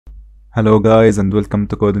Hello guys and welcome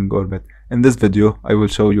to Coding Orbit. In this video, I will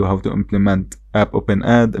show you how to implement App Open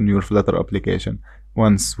Ad in your Flutter application.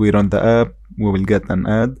 Once we run the app, we will get an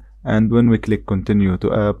ad, and when we click continue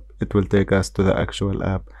to app, it will take us to the actual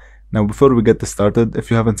app. Now before we get started,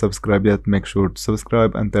 if you haven't subscribed yet, make sure to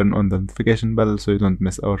subscribe and turn on the notification bell so you don't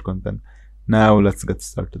miss our content. Now let's get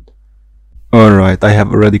started. Alright, I have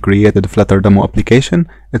already created a Flutter demo application.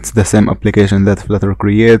 It's the same application that Flutter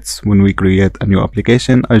creates when we create a new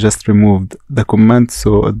application. I just removed the comments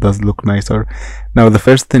so it does look nicer. Now the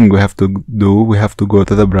first thing we have to do, we have to go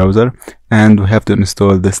to the browser and we have to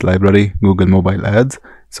install this library, Google Mobile Ads.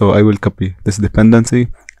 So I will copy this dependency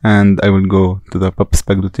and I will go to the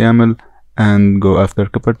pubspec.yaml and go after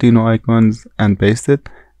Cupertino icons and paste it.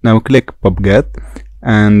 Now click pubget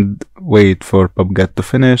and wait for pubget to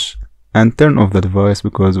finish. And turn off the device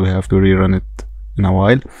because we have to rerun it in a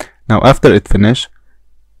while. Now after it finish,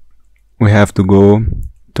 we have to go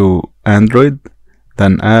to Android,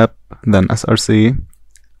 then app, then src,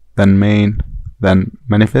 then main, then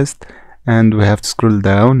manifest, and we have to scroll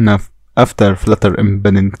down. Now after Flutter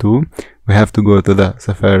embedding 2, we have to go to the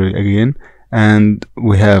Safari again, and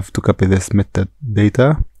we have to copy this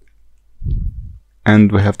metadata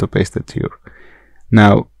and we have to paste it here.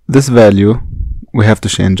 Now this value, we have to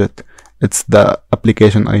change it. It's the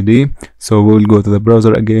application ID, so we'll go to the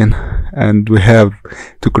browser again and we have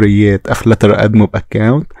to create a Flutter AdMob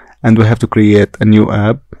account and we have to create a new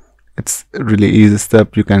app. It's a really easy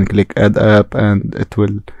step. You can click add app and it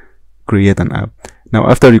will create an app. Now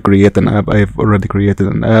after you create an app, I've already created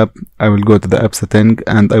an app. I will go to the app setting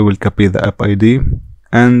and I will copy the app ID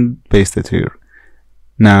and paste it here.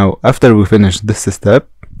 Now after we finish this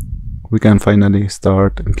step, we can finally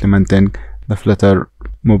start implementing the Flutter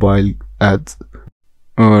mobile ads.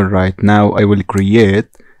 Alright, now I will create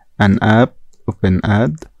an app open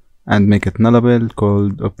ad and make it nullable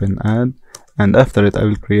called open ad, and after it I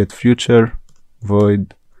will create future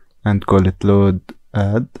void and call it load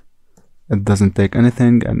ad. It doesn't take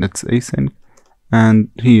anything and it's async,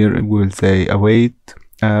 and here we will say await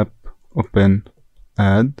app open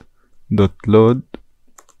ad dot load,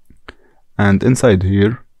 and inside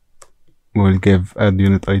here we'll give add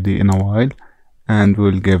unit ID in a while, and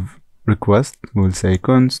we'll give request. We'll say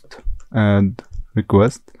const add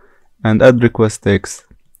request, and add request takes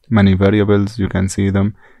many variables. You can see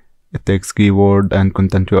them. It takes keyword and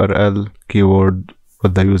content URL, keyword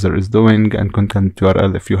what the user is doing, and content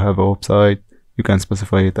URL. If you have a website, you can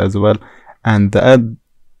specify it as well. And the add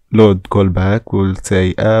load callback will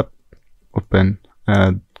say app open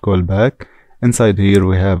add callback. Inside here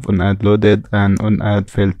we have on add loaded and on add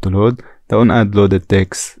failed to load. The on add loaded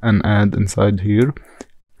takes an add inside here.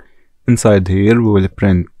 Inside here we will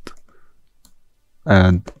print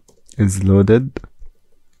add is loaded,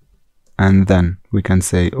 and then we can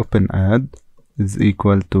say open ad is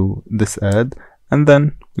equal to this add, and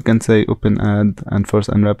then we can say open ad and force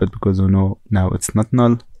unwrap it because we know now it's not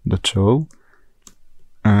null dot show.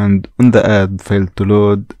 And on the add failed to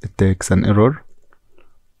load, it takes an error.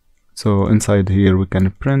 So inside here we can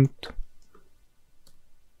print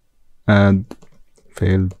add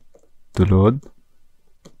failed to load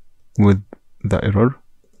with the error,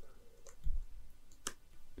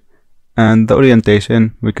 and the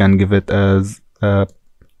orientation we can give it as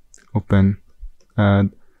open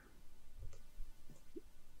ad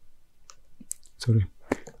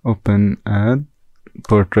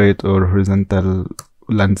portrait or horizontal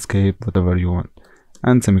landscape, whatever you want,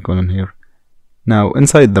 and semicolon here. Now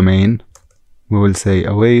inside the main we will say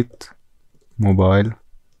await mobile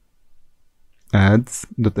ads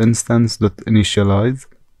dot instance dot initialize,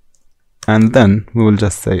 and then we will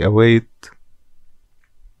just say await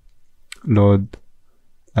load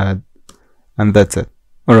ad, and that's it.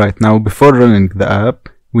 Alright, now before running the app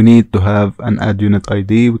we need to have an add unit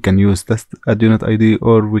ID. We can use this add unit ID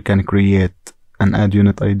or we can create an add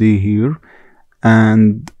unit ID here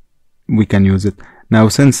and we can use it. Now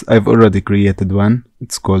since I've already created one,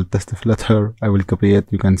 it's called test Flutter, I will copy it.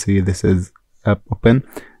 You can see this is app open,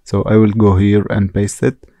 so I will go here and paste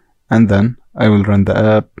it, and then I will run the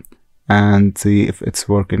app and see if it's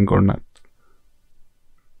working or not.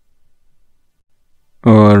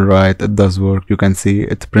 Alright, it does work. You can see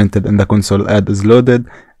it printed in the console ad is loaded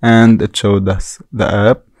and it showed us the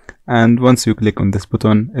app, and once you click on this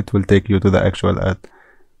button it will take you to the actual ad.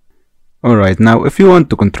 Alright, now if you want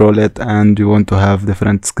to control it and you want to have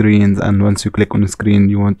different screens, and once you click on a screen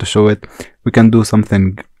you want to show it, we can do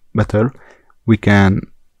something better. We can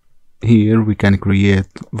create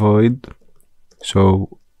void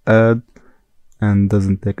show ad and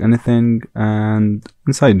doesn't take anything, and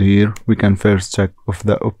inside here we can first check if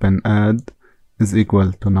the open ad is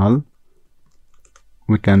equal to null,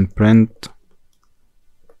 we can print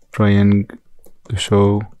trying to show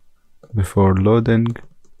before loading,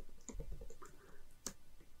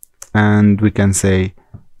 and we can say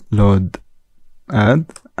load ad,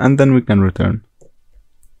 and then we can return.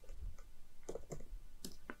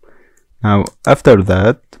 Now after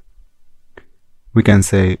that we can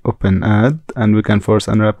say open ad, and we can force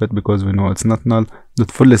unwrap it because we know it's not null.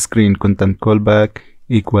 Dot full screen content callback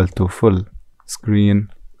equal to full screen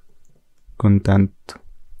content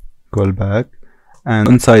callback, and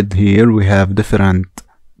inside here we have different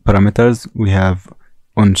parameters. We have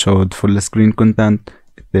on showed full screen content,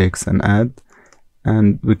 it takes an ad,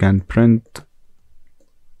 and we can print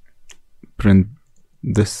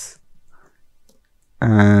this,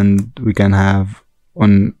 and we can have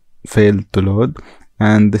on failed to load,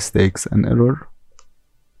 and this takes an error,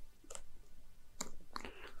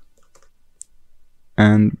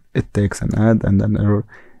 and it takes an ad and an error.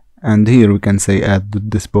 And here we can say add to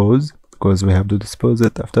dispose because we have to dispose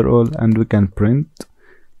it after all, and we can print,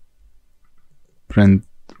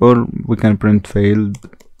 or we can print failed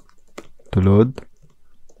to load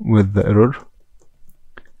with the error,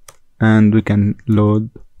 and we can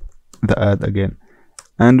load the ad again.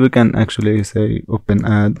 And we can actually say open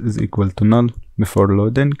ad is equal to null before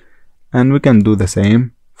loading, and we can do the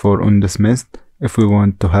same for undismissed if we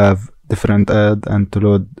want to have different ad and to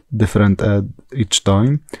load different ad each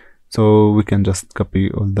time. So we can just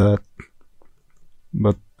copy all that,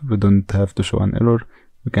 but we don't have to show an error.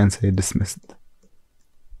 We can say dismissed.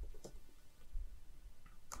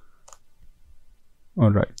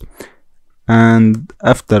 Alright, and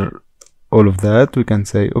after all of that we can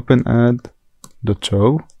say open ad dot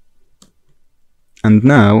show, and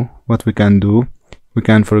now what we can do, we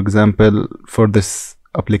can, for example, for this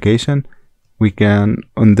application, we can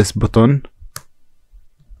on this button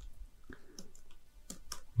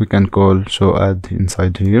we can call show ad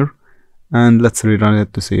inside here, and let's rerun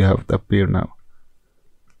it to see how it appears now.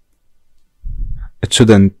 It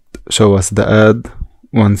shouldn't show us the ad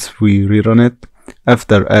once we rerun it.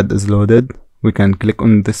 After ad is loaded, we can click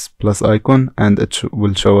on this plus icon and it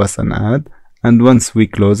will show us an ad, and once we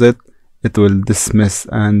close it, it will dismiss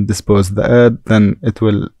and dispose the ad, then it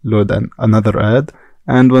will load another ad,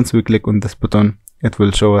 and once we click on this button it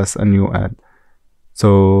will show us a new ad.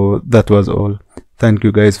 So that was all. Thank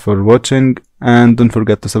you guys for watching, and don't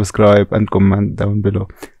forget to subscribe and comment down below.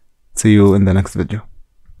 See you in the next video.